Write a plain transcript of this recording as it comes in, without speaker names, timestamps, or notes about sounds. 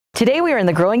Today we are in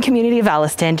the growing community of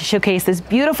Alliston to showcase this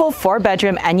beautiful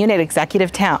 4-bedroom and unit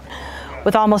executive town.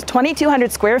 With almost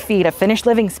 2,200 square feet of finished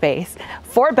living space,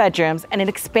 4 bedrooms, and an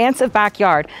expansive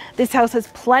backyard, this house has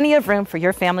plenty of room for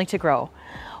your family to grow.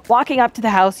 Walking up to the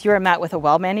house, you are met with a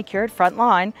well-manicured front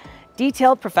lawn,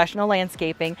 detailed professional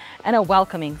landscaping, and a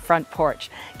welcoming front porch,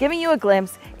 giving you a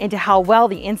glimpse into how well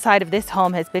the inside of this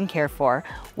home has been cared for.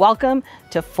 Welcome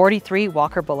to 43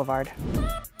 Walker Boulevard.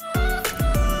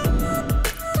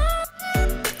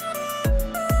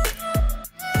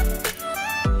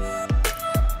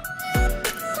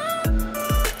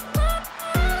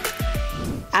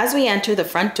 As we enter the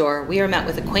front door, we are met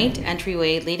with a quaint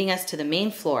entryway leading us to the main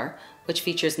floor, which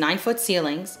features 9-foot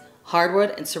ceilings,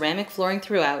 hardwood and ceramic flooring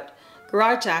throughout,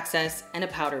 garage access, and a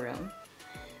powder room.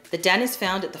 The den is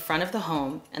found at the front of the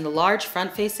home, and the large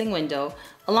front-facing window,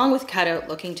 along with cutout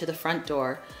looking to the front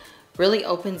door, really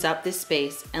opens up this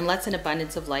space and lets an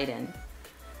abundance of light in.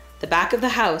 The back of the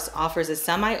house offers a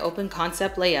semi-open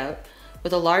concept layout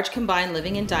with a large combined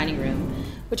living and dining room,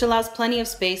 which allows plenty of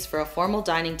space for a formal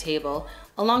dining table,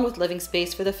 along with living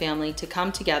space for the family to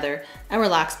come together and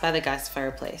relax by the gas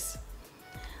fireplace.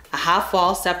 A half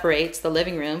wall separates the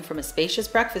living room from a spacious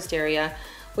breakfast area,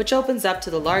 which opens up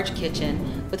to the large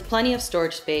kitchen with plenty of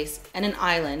storage space and an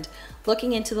island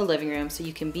looking into the living room so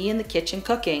you can be in the kitchen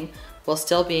cooking while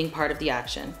still being part of the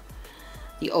action.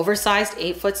 The oversized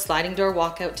 8-foot sliding door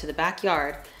walkout to the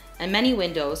backyard and many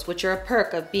windows, which are a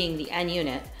perk of being the end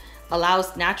unit,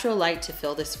 allows natural light to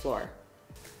fill this floor.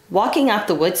 Walking up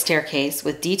the wood staircase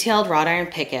with detailed wrought iron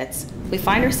pickets, we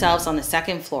find ourselves on the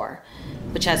second floor,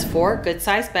 which has 4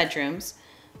 good-sized bedrooms,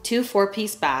 2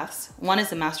 4-piece baths, one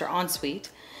is a master ensuite,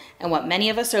 and what many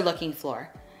of us are looking for,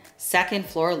 second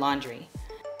floor laundry.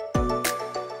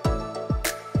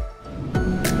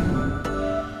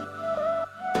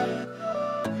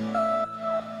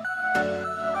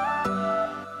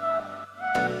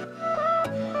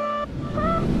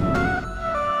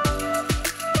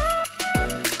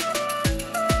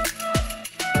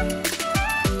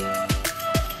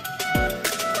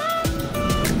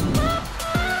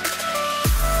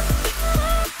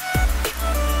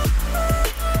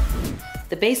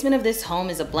 The basement of this home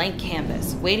is a blank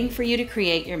canvas, waiting for you to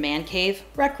create your man cave,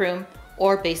 rec room,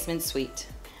 or basement suite.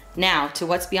 Now to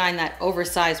what's behind that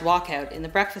oversized walkout in the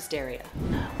breakfast area.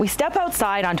 We step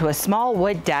outside onto a small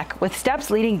wood deck with steps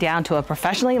leading down to a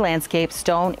professionally landscaped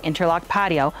stone interlock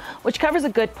patio, which covers a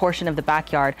good portion of the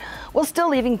backyard, while still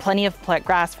leaving plenty of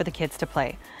grass for the kids to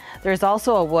play. There is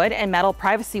also a wood and metal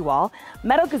privacy wall,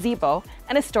 metal gazebo,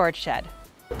 and a storage shed.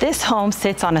 This home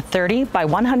sits on a 30 by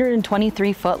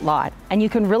 123 foot lot, and you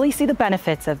can really see the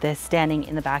benefits of this standing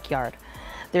in the backyard.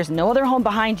 There's no other home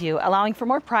behind you, allowing for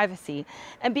more privacy,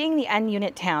 and being the end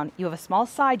unit town, you have a small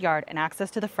side yard and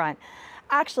access to the front,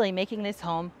 actually making this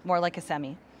home more like a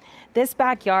semi. This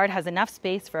backyard has enough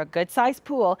space for a good-sized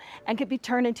pool and could be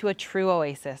turned into a true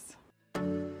oasis.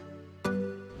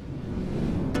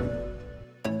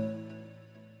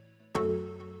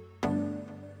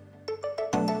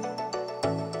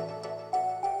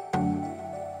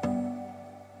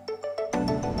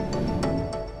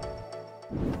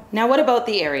 Now what about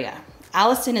the area?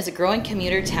 Alliston is a growing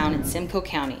commuter town in Simcoe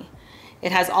County.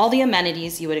 It has all the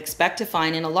amenities you would expect to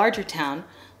find in a larger town,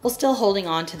 while still holding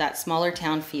on to that smaller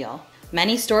town feel.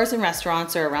 Many stores and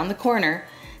restaurants are around the corner,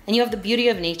 and you have the beauty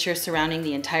of nature surrounding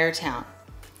the entire town.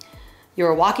 You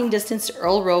are walking distance to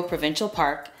Earl Road Provincial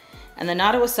Park, and the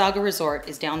Nottawasaga Resort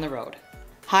is down the road.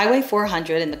 Highway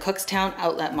 400 and the Cookstown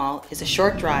Outlet Mall is a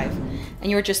short drive,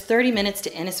 and you are just 30 minutes to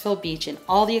Innisfil Beach and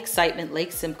all the excitement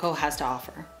Lake Simcoe has to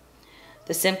offer.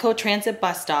 The Simcoe Transit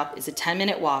bus stop is a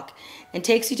 10-minute walk and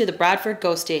takes you to the Bradford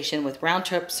GO station with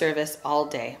round-trip service all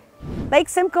day. Lake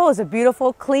Simcoe is a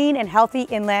beautiful, clean, and healthy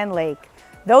inland lake.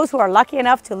 Those who are lucky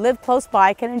enough to live close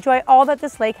by can enjoy all that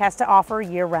this lake has to offer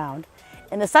year-round.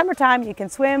 In the summertime, you can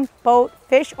swim, boat,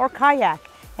 fish, or kayak,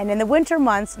 and in the winter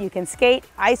months, you can skate,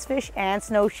 ice fish, and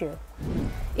snowshoe.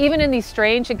 Even in these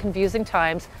strange and confusing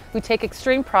times, we take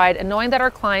extreme pride in knowing that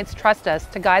our clients trust us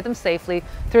to guide them safely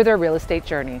through their real estate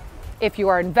journey. If you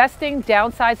are investing,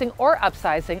 downsizing, or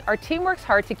upsizing, our team works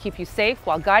hard to keep you safe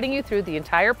while guiding you through the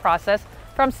entire process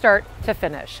from start to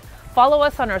finish. Follow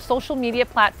us on our social media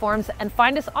platforms and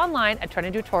find us online at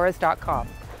Trentadue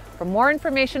For more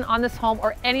information on this home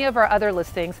or any of our other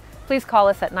listings, please call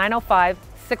us at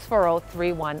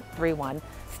 905-640-3131.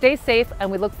 Stay safe,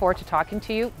 and we look forward to talking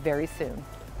to you very soon.